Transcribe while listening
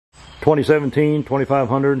2017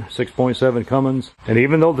 2500 6.7 Cummins, and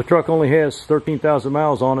even though the truck only has 13,000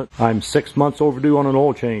 miles on it, I'm 6 months overdue on an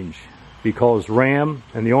oil change because Ram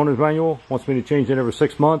and the owner's manual wants me to change it every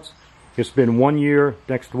 6 months. It's been 1 year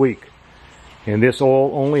next week, and this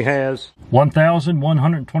oil only has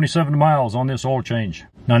 1,127 miles on this oil change,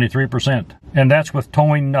 93%, and that's with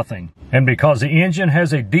towing nothing. And because the engine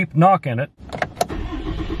has a deep knock in it,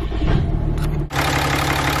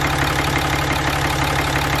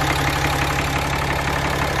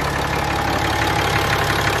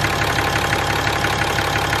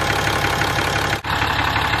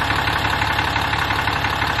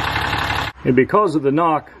 and because of the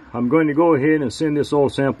knock, I'm going to go ahead and send this oil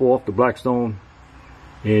sample off to Blackstone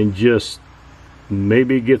and just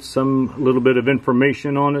maybe get some little bit of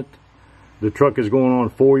information on it. The truck is going on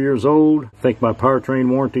 4 years old. I think my powertrain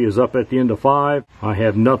warranty is up at the end of 5. I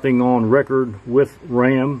have nothing on record with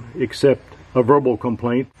Ram except a verbal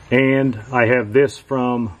complaint, and I have this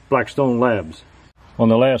from Blackstone Labs. On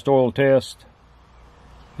the last oil test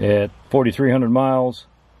at 4,300 miles,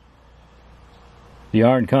 the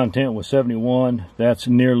iron content was 71. That's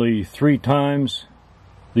nearly 3 times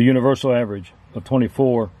the universal average of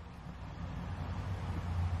 24.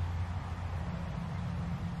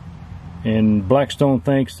 And Blackstone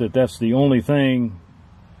thinks that that's the only thing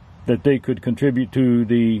that they could contribute to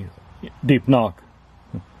the deep knock.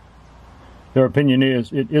 Their opinion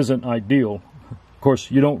is it isn't ideal. Of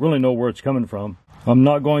course, you don't really know where it's coming from. I'm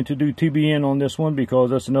not going to do TBN on this one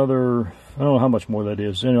because that's another, I don't know how much more that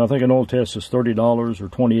is. I think an oil test is $30 or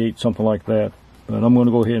 $28, something like that. But I'm going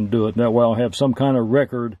to go ahead and do it. That way I'll have some kind of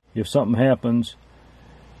record if something happens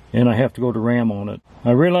and I have to go to Ram on it.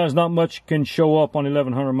 I realize not much can show up on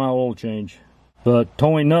 1,100 mile oil change, but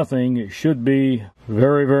towing nothing, it should be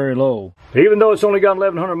very, very low. Even though it's only got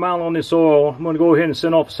 1,100 mile on this oil, I'm going to go ahead and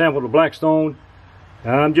send off a sample to Blackstone.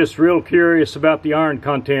 I'm just real curious about the iron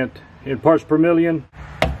content in parts per million.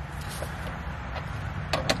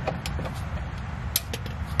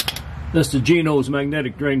 That's the Geno's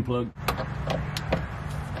magnetic drain plug.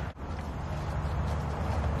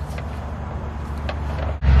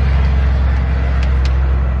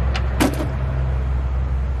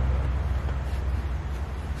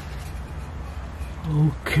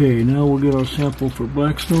 Okay, now we'll get our sample for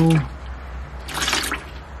Blackstone.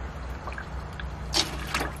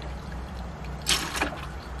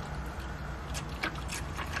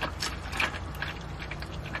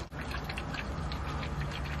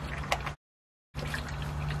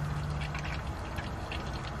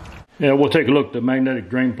 Yeah, we'll take a look at the magnetic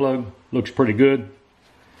drain plug. Looks pretty good.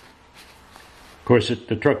 Of course,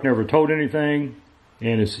 the truck never towed anything,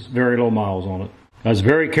 and it's very low miles on it. I was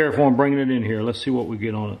very careful on bringing it in here. Let's see what we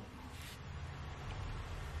get on it.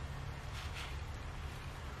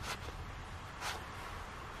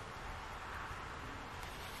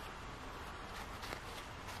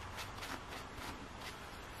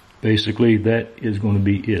 Basically, that is going to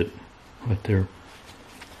be it right there.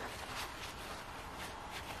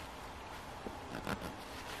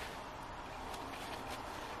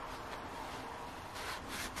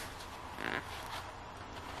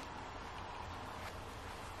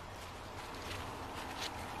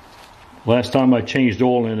 Last time I changed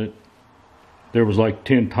oil in it, there was like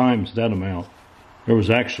 10 times that amount. There was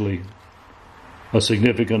actually a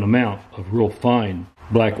significant amount of real fine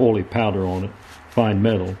black oily powder on it, fine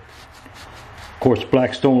metal. Of course,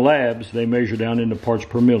 Blackstone Labs, they measure down into parts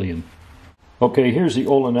per million. Okay, here's the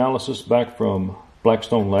oil analysis back from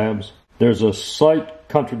Blackstone Labs. There's a slight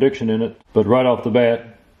contradiction in it, but right off the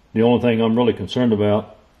bat, the only thing I'm really concerned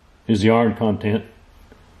about is the iron content.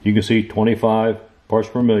 You can see 25 parts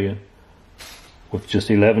per million. With just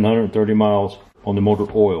 1,130 miles on the motor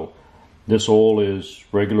oil. This oil is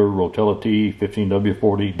regular Rotella T,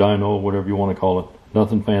 15W40, dyno, whatever you want to call it.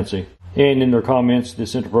 Nothing fancy. And in their comments,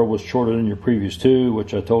 this interval was shorter than your previous two,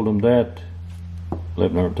 which I told them that.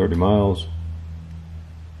 1,130 miles.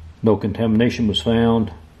 No contamination was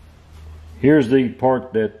found. Here's the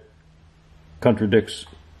part that contradicts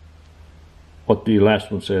what the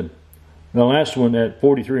last one said. The last one at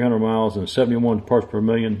 4,300 miles and 71 parts per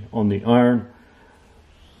million on the iron,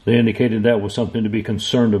 they indicated that was something to be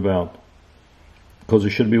concerned about because it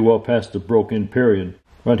should be well past the broke-in period.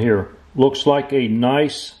 Right here, looks like a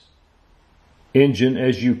nice engine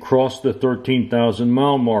as you cross the 13,000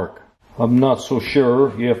 mile mark. I'm not so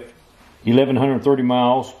sure if 1,130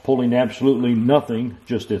 miles pulling absolutely nothing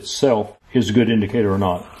just itself is a good indicator or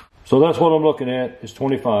not. So that's what I'm looking at, is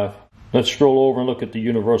 25. Let's stroll over and look at the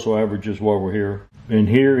universal averages while we're here. And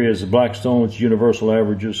here is Blackstone's universal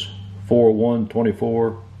averages, 4, 1,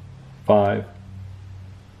 24, 5.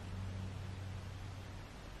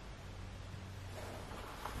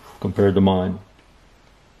 compared to mine.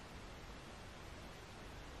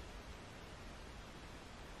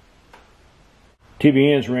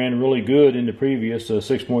 TBNs ran really good in the previous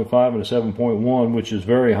 6.5 and a 7.1, which is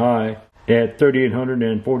very high at 3,800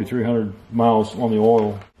 and 4,300 miles on the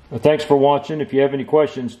oil. Well, thanks for watching. If you have any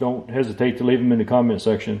questions, don't hesitate to leave them in the comment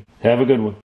section. Have a good one.